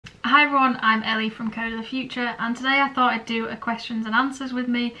Hi everyone, I'm Ellie from Code of the Future, and today I thought I'd do a questions and answers with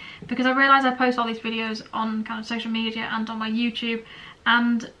me because I realise I post all these videos on kind of social media and on my YouTube,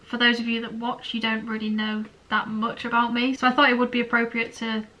 and for those of you that watch, you don't really know that much about me, so I thought it would be appropriate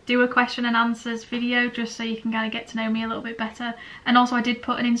to do a question and answers video just so you can kind of get to know me a little bit better. And also I did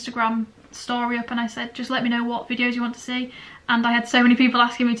put an Instagram story up and I said just let me know what videos you want to see, and I had so many people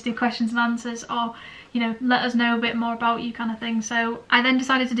asking me to do questions and answers or, you know, let us know a bit more about you kind of thing. So I then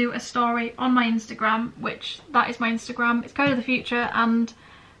decided to do a story on my Instagram, which that is my Instagram. It's Code of the Future, and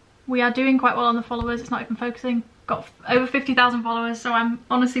we are doing quite well on the followers. It's not even focusing. Got over 50,000 followers, so I'm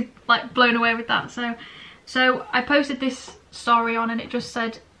honestly like blown away with that. So I posted this story on and it just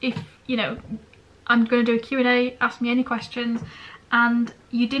said, if, you know, I'm going to do a Q&A, ask me any questions, and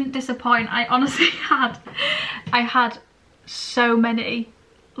you didn't disappoint. I honestly I had so many,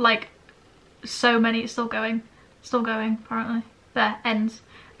 like so many. It's still going apparently. There, ends.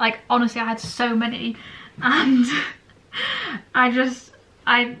 Like honestly I had so many, and I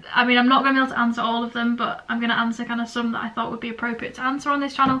mean I'm not going to be able to answer all of them, but I'm going to answer kind of some that I thought would be appropriate to answer on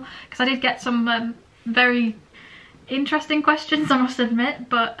this channel, because I did get some very interesting questions, I must admit.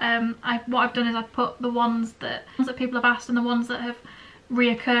 But what I've done is I've put the ones that people have asked and the ones that have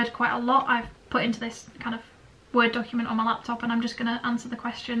reoccurred quite a lot, I've put into this kind of Word document on my laptop, and I'm just going to answer the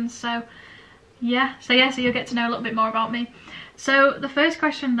questions. So you'll get to know a little bit more about me. So the first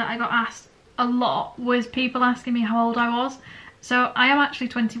question that I got asked a lot was people asking me how old I was. So I am actually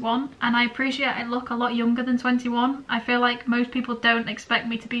 21, and I appreciate I look a lot younger than 21. I feel like most people don't expect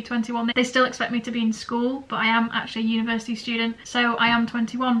me to be 21. They still expect me to be in school, but I am actually a university student. So I am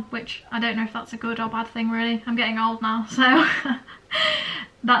 21, which I don't know if that's a good or bad thing really. I'm getting old now, so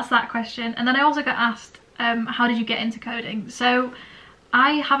that's that question. And then I also got asked, how did you get into coding? So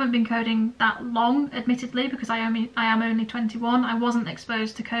I haven't been coding that long, admittedly, because I am only 21. I wasn't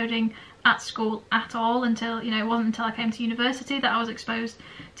exposed to coding at school at all until, you know, it wasn't until I came to university that I was exposed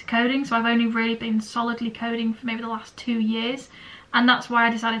to coding. So I've only really been solidly coding for maybe the last 2 years. And that's why I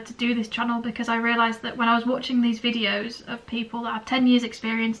decided to do this channel, because I realised that when I was watching these videos of people that have 10 years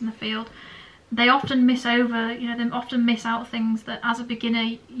experience in the field, they often miss over, you know, they often miss out things that as a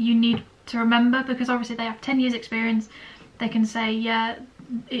beginner you need to remember, because obviously they have 10 years experience. They can say, yeah,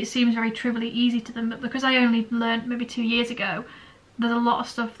 it seems very trivially easy to them, but because I only learned maybe 2 years ago, there's a lot of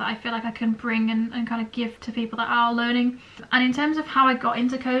stuff that I feel like I can bring and kind of give to people that are learning. And in terms of how I got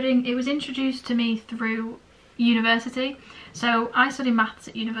into coding, it was introduced to me through university. So I study maths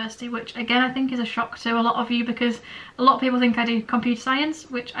at university, which again I think is a shock to a lot of you, because a lot of people think I do computer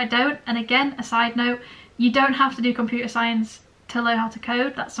science, which I don't. And again, a side note, you don't have to do computer science to learn how to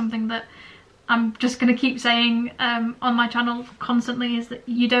code. That's something that I'm just going to keep saying on my channel constantly, is that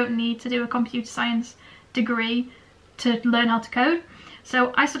you don't need to do a computer science degree to learn how to code.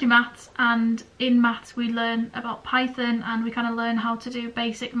 So I study maths, and in maths we learn about Python, and we kind of learn how to do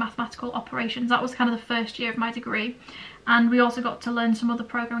basic mathematical operations. That was kind of the first year of my degree, and we also got to learn some other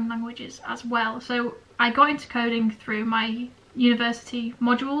programming languages as well. So I got into coding through my university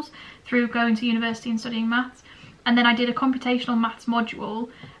modules, through going to university and studying maths, and then I did a computational maths module,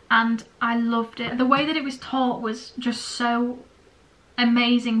 and I loved it. The way that it was taught was just so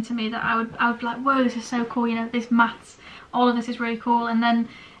amazing to me that I would be like, whoa, this is so cool, you know, this maths, all of this is really cool. And then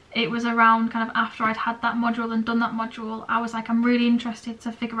it was around kind of after I'd had that module and done that module, I was like, I'm really interested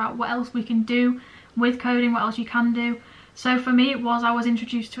to figure out what else we can do with coding, what else you can do. So for me it was, I was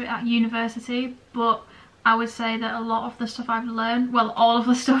introduced to it at university, but I would say that a lot of the stuff I've learned, well, all of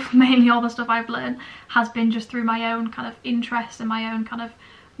the stuff, mainly all the stuff I've learned, has been just through my own kind of interest and my own kind of,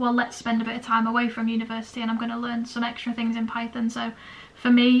 well, let's spend a bit of time away from university and I'm going to learn some extra things in Python. So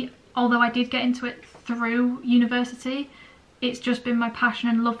for me, although I did get into it through university, it's just been my passion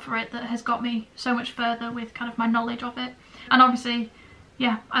and love for it that has got me so much further with kind of my knowledge of it. And obviously,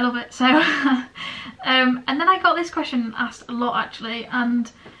 yeah, I love it. So and then I got this question asked a lot actually,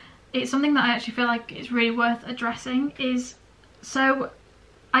 and it's something that I actually feel like it's really worth addressing. Is, so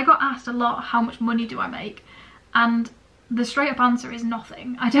I got asked a lot, how much money do I make? And the straight up answer is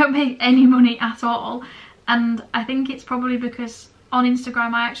nothing. I don't make any money at all, and I think it's probably because on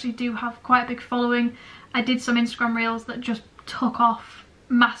Instagram I actually do have quite a big following. I did some Instagram reels that just took off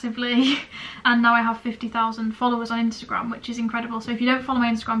massively and now I have 50,000 followers on Instagram, which is incredible. So if you don't follow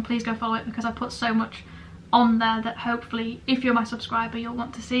my Instagram, please go follow it, because I put so much on there that hopefully if you're my subscriber you'll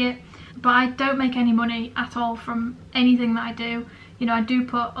want to see it. But I don't make any money at all from anything that I do. You know, I do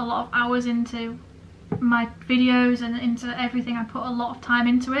put a lot of hours into my videos and into everything. I put a lot of time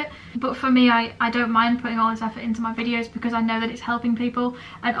into it, but for me I don't mind putting all this effort into my videos because I know that it's helping people.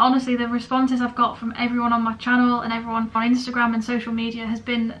 And honestly, the responses I've got from everyone on my channel and everyone on Instagram and social media has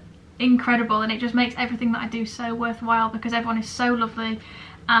been incredible, and it just makes everything that I do so worthwhile because everyone is so lovely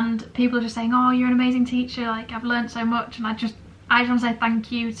and people are just saying, oh, you're an amazing teacher, like I've learned so much. And I just want to say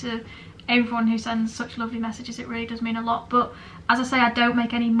thank you to everyone who sends such lovely messages. It really does mean a lot. But as I say, I don't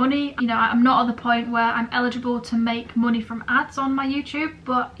make any money. You know, I'm not at the point where I'm eligible to make money from ads on my YouTube,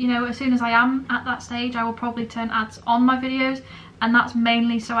 but you know, as soon as I am at that stage, I will probably turn ads on my videos, and that's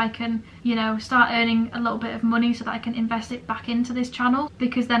mainly so I can, you know, start earning a little bit of money so that I can invest it back into this channel,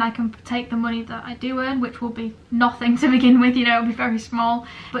 because then I can take the money that I do earn, which will be nothing to begin with, you know, it'll be very small,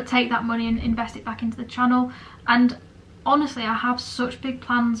 but take that money and invest it back into the channel. And honestly, I have such big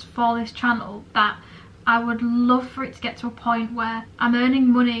plans for this channel that I would love for it to get to a point where I'm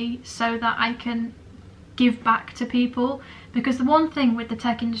earning money so that I can give back to people. Because the one thing with the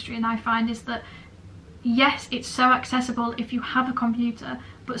tech industry, and I find, is that yes, it's so accessible if you have a computer,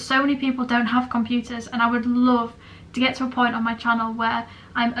 but so many people don't have computers, and I would love to get to a point on my channel where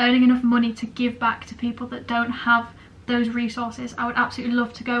I'm earning enough money to give back to people that don't have those resources. I would absolutely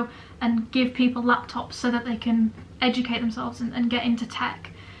love to go and give people laptops so that they can educate themselves and get into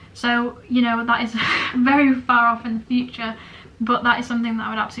tech. So, you know, that is very far off in the future, but that is something that I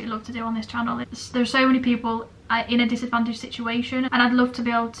would absolutely love to do on this channel. There's so many people in a disadvantaged situation, and I'd love to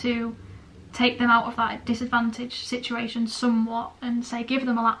be able to take them out of that disadvantaged situation somewhat and say, give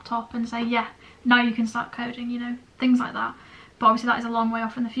them a laptop and say, yeah, now you can start coding, you know, things like that. But obviously that is a long way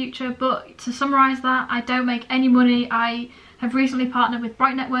off in the future. But to summarise that, I don't make any money. I have recently partnered with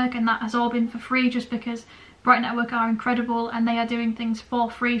Bright Network, and that has all been for free, just because Bright Network are incredible and they are doing things for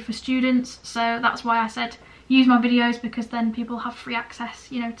free for students. So that's why I said use my videos, because then people have free access,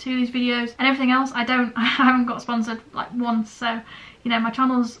 you know, to these videos. And everything else, I haven't got sponsored like once. So, you know, my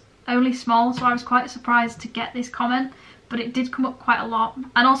channel's only small, so I was quite surprised to get this comment, but it did come up quite a lot.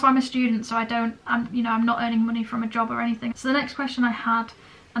 And also I'm a student, so I'm not earning money from a job or anything. So the next question I had,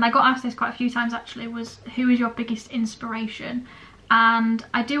 and I got asked this quite a few times actually, was who is your biggest inspiration? And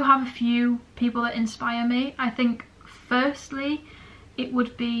I do have a few people that inspire me. I think firstly it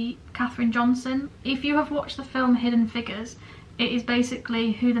would be Katherine Johnson. If you have watched the film Hidden Figures, it is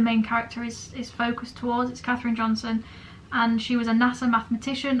basically who the main character is focused towards. It's Katherine Johnson, and she was a NASA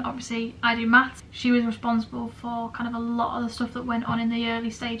mathematician. Obviously I do maths. She was responsible for kind of a lot of the stuff that went on in the early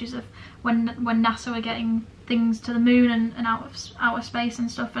stages of when NASA were getting things to the moon and out of outer space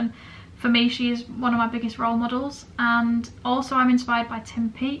and stuff. And for me, she is one of my biggest role models. And also I'm inspired by Tim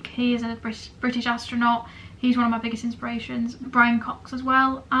Peake. He is a British astronaut. He's one of my biggest inspirations. Brian Cox as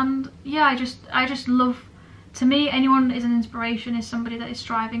well. And yeah, I just love, to me, anyone is an inspiration, is somebody that is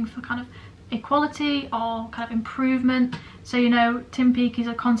striving for kind of equality or kind of improvement. So, you know, Tim Peake is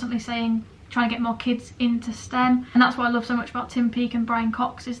constantly saying, trying to get more kids into STEM, and that's what I love so much about Tim Peake and Brian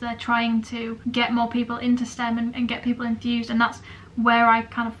Cox, is they're trying to get more people into STEM and get people enthused. And that's where I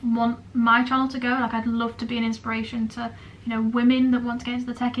kind of want my channel to go. Like, I'd love to be an inspiration to, you know, women that want to get into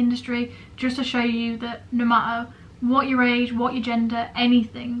the tech industry, just to show you that no matter what your age, what your gender,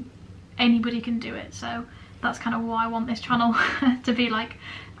 anything, anybody can do it. So that's kind of why I want this channel to be, like,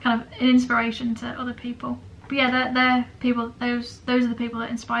 kind of an inspiration to other people. But yeah, they're people, those are the people that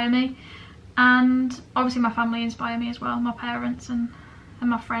inspire me. And obviously my family inspire me as well, my parents and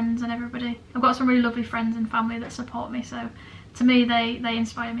my friends and everybody. I've got some really lovely friends and family that support me, so to me they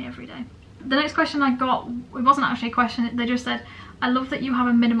inspire me every day. The next question I got, it wasn't actually a question, they just said, I love that you have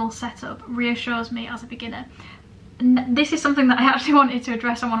a minimal setup, reassures me as a beginner. And this is something that I actually wanted to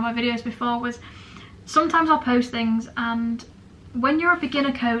address on one of my videos before, was sometimes I'll post things, and when you're a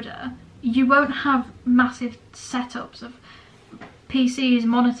beginner coder, you won't have massive setups of PCs,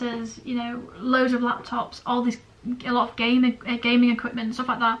 monitors, you know, loads of laptops, a lot of gaming equipment, stuff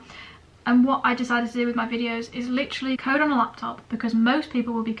like that. And what I decided to do with my videos is literally code on a laptop, because most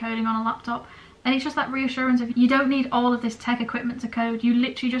people will be coding on a laptop, and it's just that reassurance of you don't need all of this tech equipment to code. You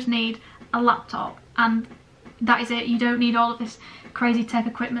literally just need a laptop, and that is it. You don't need all of this crazy tech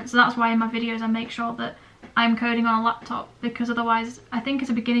equipment. So that's why in my videos I make sure that I'm coding on a laptop, because otherwise I think as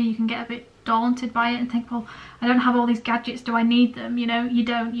a beginner you can get a bit daunted by it and think, well, I don't have all these gadgets, do I need them? You know, you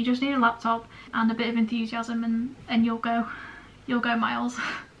don't. You just need a laptop and a bit of enthusiasm, and you'll go miles.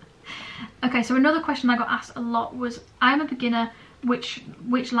 Okay, so another question I got asked a lot was, I'm a beginner, which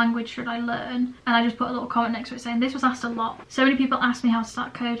language should I learn? And I just put a little comment next to it saying, this was asked a lot. So many people ask me how to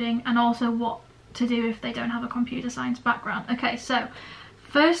start coding, and also what to do if they don't have a computer science background. Okay, so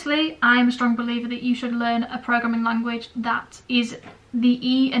firstly, I'm a strong believer that you should learn a programming language that is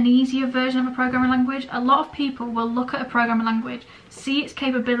an easier version of a programming language. A lot of people will look at a programming language, see its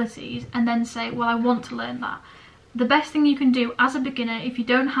capabilities, and then say, well, I want to learn that. The best thing you can do as a beginner, if you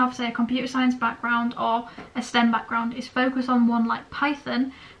don't have, say, a computer science background or a STEM background, is focus on one like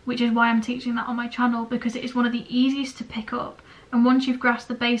Python, which is why I'm teaching that on my channel, because it is one of the easiest to pick up. And once you've grasped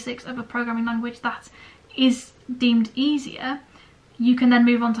the basics of a programming language that is deemed easier, you can then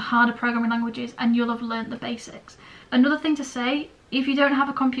move on to harder programming languages and you'll have learnt the basics. Another thing to say, if you don't have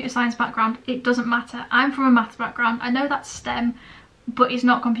a computer science background, it doesn't matter. I'm from a maths background. I know that's STEM, but it's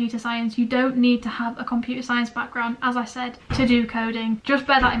not computer science. You don't need to have a computer science background, as I said, to do coding. Just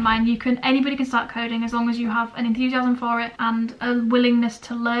bear that in mind. Anybody can start coding as long as you have an enthusiasm for it and a willingness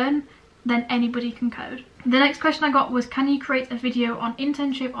to learn, then anybody can code. The next question I got was, can you create a video on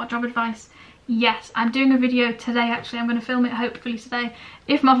internship or job advice? Yes, I'm doing a video today actually. I'm going to film it hopefully today.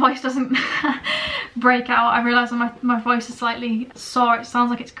 If my voice doesn't break out, I realise my voice is slightly sore. It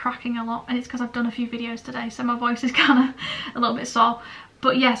sounds like it's cracking a lot, and it's because I've done a few videos today, so my voice is kind of a little bit sore.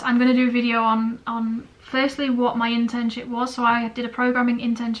 But yes, I'm going to do a video on firstly what my internship was. So I did a programming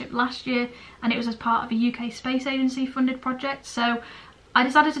internship last year, and it was as part of a UK Space Agency funded project. So I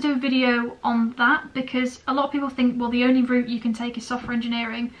decided to do a video on that because a lot of people think, well, the only route you can take is software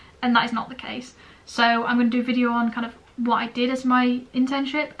engineering, and that is not the case. So I'm going to do a video on kind of what I did as my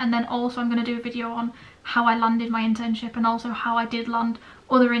internship, and then also I'm going to do a video on how I landed my internship and also how I did land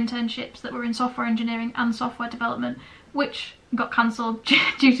other internships that were in software engineering and software development, which got cancelled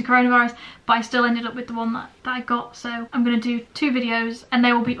due to coronavirus, but I still ended up with the one that I got. So I'm going to do 2 videos and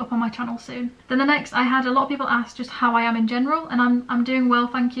they will be up on my channel soon. Then the next, I had a lot of people ask just how I am in general, and I'm doing well,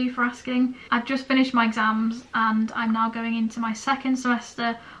 thank you for asking. I've just finished my exams and I'm now going into my 2nd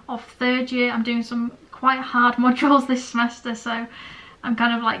semester of 3rd year. I'm doing some quite hard modules this semester, so I'm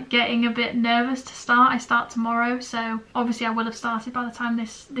kind of like getting a bit nervous to start. I start tomorrow, so obviously I will have started by the time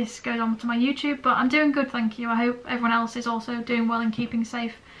this goes on to my YouTube, but I'm doing good, thank you. I hope everyone else is also doing well and keeping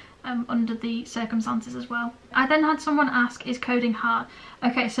safe under the circumstances as well. I then had someone ask, is coding hard?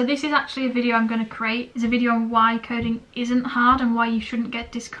 Okay, so this is actually a video I'm going to create. It's a video on why coding isn't hard and why you shouldn't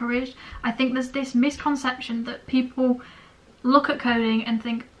get discouraged. I think there's this misconception that people look at coding and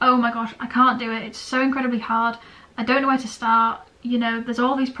think, oh my gosh, I can't do it, it's so incredibly hard, I don't know where to start, you know, there's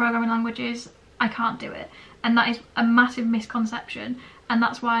all these programming languages, I can't do it. And that is a massive misconception, and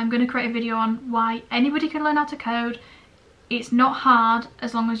that's why I'm going to create a video on why anybody can learn how to code. It's not hard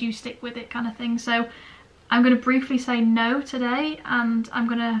as long as you stick with it, kind of thing. So I'm going to briefly say no today, and I'm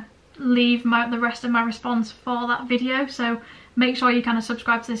going to leave the rest of my response for that video. So make sure you kind of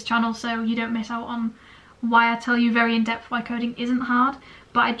subscribe to this channel so you don't miss out on why I tell you very in depth why coding isn't hard.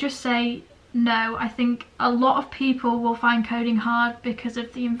 But I just say no, I think a lot of people will find coding hard because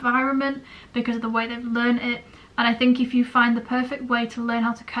of the environment, because of the way they've learned it, and I think if you find the perfect way to learn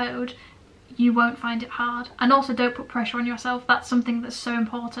how to code, you won't find it hard. And also, don't put pressure on yourself. That's something that's so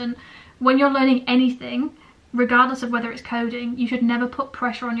important. When you're learning anything, regardless of whether it's coding, you should never put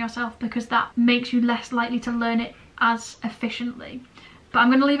pressure on yourself, because that makes you less likely to learn it as efficiently. But I'm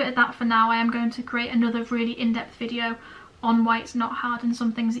going to leave it at that for now. I am going to create another really in-depth video on why it's not hard and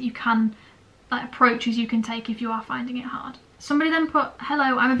some things that you can, like approaches you can take if you are finding it hard. Somebody then put,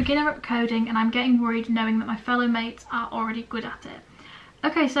 hello, I'm a beginner at coding and I'm getting worried knowing that my fellow mates are already good at it.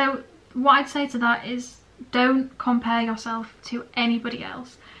 Okay, so what I'd say to that is, don't compare yourself to anybody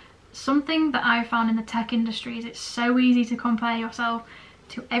else. Something that I found in the tech industry is it's so easy to compare yourself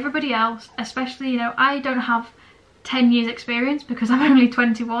to everybody else, especially, you know, I don't have 10 years experience because I'm only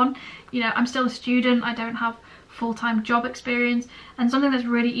 21. You know, I'm still a student, I don't have full-time job experience, and something that's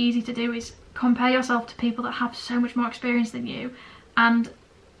really easy to do is compare yourself to people that have so much more experience than you, and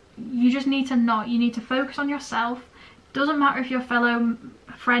you just need to you need to focus on yourself. Doesn't matter if your fellow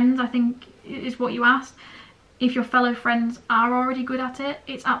friends, I think is what you asked, if your fellow friends are already good at it,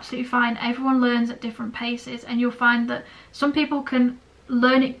 it's absolutely fine. Everyone learns at different paces, and you'll find that some people can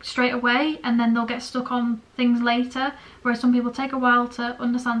learn it straight away and then they'll get stuck on things later, whereas some people take a while to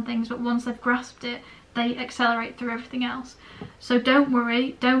understand things, but once they've grasped it, they accelerate through everything else. So don't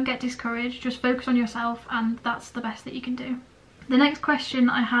worry, don't get discouraged, just focus on yourself, and that's the best that you can do. The next question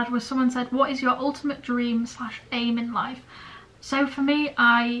I had was, someone said, what is your ultimate dream / aim in life? So for me,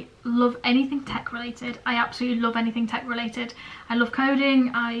 I love anything tech related. I absolutely love anything tech related. I love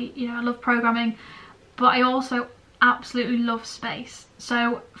coding, I love programming, but I also absolutely love space.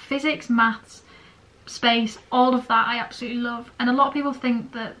 So physics, maths, space, all of that I absolutely love. And a lot of people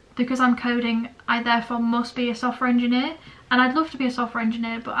think that because I'm coding, I therefore must be a software engineer. And I'd love to be a software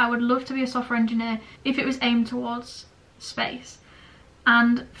engineer, but I would love to be a software engineer if it was aimed towards space.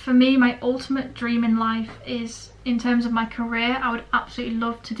 And for me, my ultimate dream in life is, in terms of my career, I would absolutely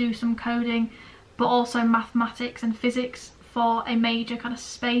love to do some coding, but also mathematics and physics for a major kind of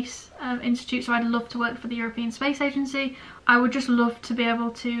space institute. So I'd love to work for the European Space Agency. I would just love to be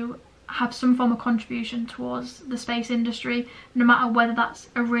able to have some form of contribution towards the space industry, no matter whether that's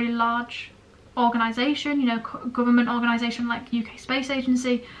a really large organisation, you know, government organisation like UK Space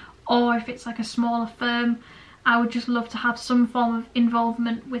Agency, or if it's like a smaller firm. I would just love to have some form of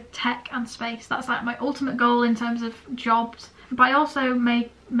involvement with tech and space. That's like my ultimate goal in terms of jobs. But I also may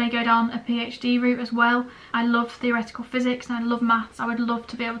go down a PhD route as well. I love theoretical physics and I love maths. I would love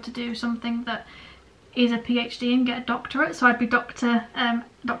to be able to do something that is a PhD and get a doctorate. So I'd be Dr.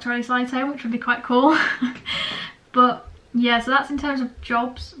 Ellie Slyto, which would be quite cool. But yeah, so that's in terms of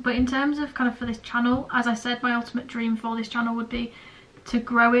jobs. But in terms of kind of for this channel, as I said, my ultimate dream for this channel would be to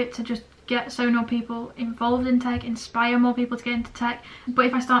grow it, to just get so many people involved in tech, inspire more people to get into tech. But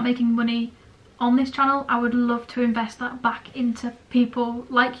if I start making money on this channel, I would love to invest that back into people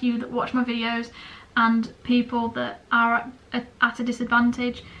like you that watch my videos and people that are at a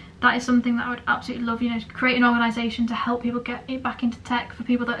disadvantage. That is something that I would absolutely love, you know, to create an organisation to help people get it back into tech, for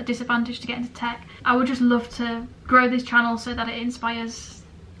people that are disadvantaged to get into tech. I would just love to grow this channel so that it inspires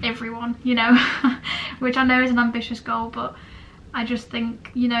everyone, you know, which I know is an ambitious goal, but I just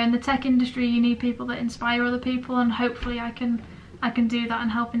think, you know, in the tech industry you need people that inspire other people, and hopefully I can do that and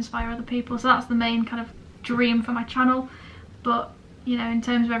help inspire other people. So that's the main kind of dream for my channel. But, you know, in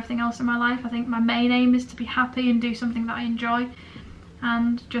terms of everything else in my life, I think my main aim is to be happy and do something that I enjoy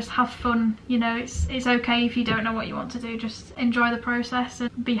and just have fun. You know, it's okay if you don't know what you want to do, just enjoy the process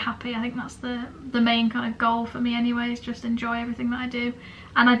and be happy. I think that's the main kind of goal for me anyways, just enjoy everything that I do.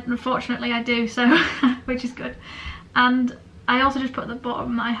 And unfortunately I do, so which is good. And I also just put at the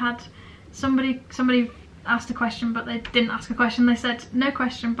bottom that I had somebody asked a question, but they didn't ask a question. They said, no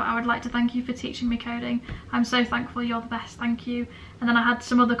question, but I would like to thank you for teaching me coding. I'm so thankful, you're the best, thank you. And then I had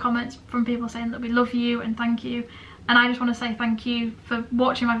some other comments from people saying that we love you and thank you. And I just want to say thank you for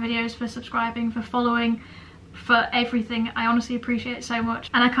watching my videos, for subscribing, for following, for everything. I honestly appreciate it so much.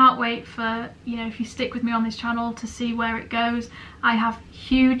 And I can't wait for, you know, if you stick with me on this channel, to see where it goes. I have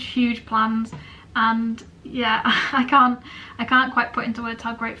huge plans, and yeah, I can't quite put into words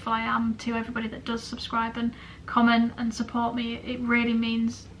how grateful I am to everybody that does subscribe and comment and support me. It really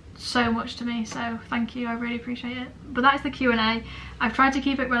means so much to me, so thank you, I really appreciate it. But that is the Q&A. I've tried to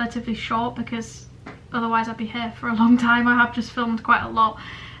keep it relatively short because otherwise I'd be here for a long time. I have just filmed quite a lot.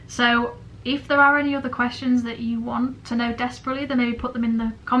 So if there are any other questions that you want to know desperately, then maybe put them in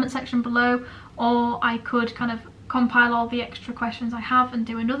the comment section below, or I could kind of compile all the extra questions I have and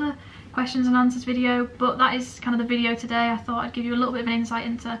do another questions and answers video. But that is kind of the video today. I thought I'd give you a little bit of an insight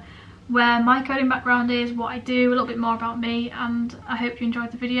into where my coding background is, what I do, a little bit more about me, and I hope you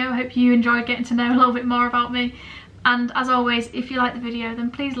enjoyed the video. I hope you enjoyed getting to know a little bit more about me. And as always, if you like the video,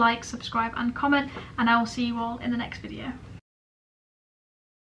 then please like, subscribe and comment, and I will see you all in the next video.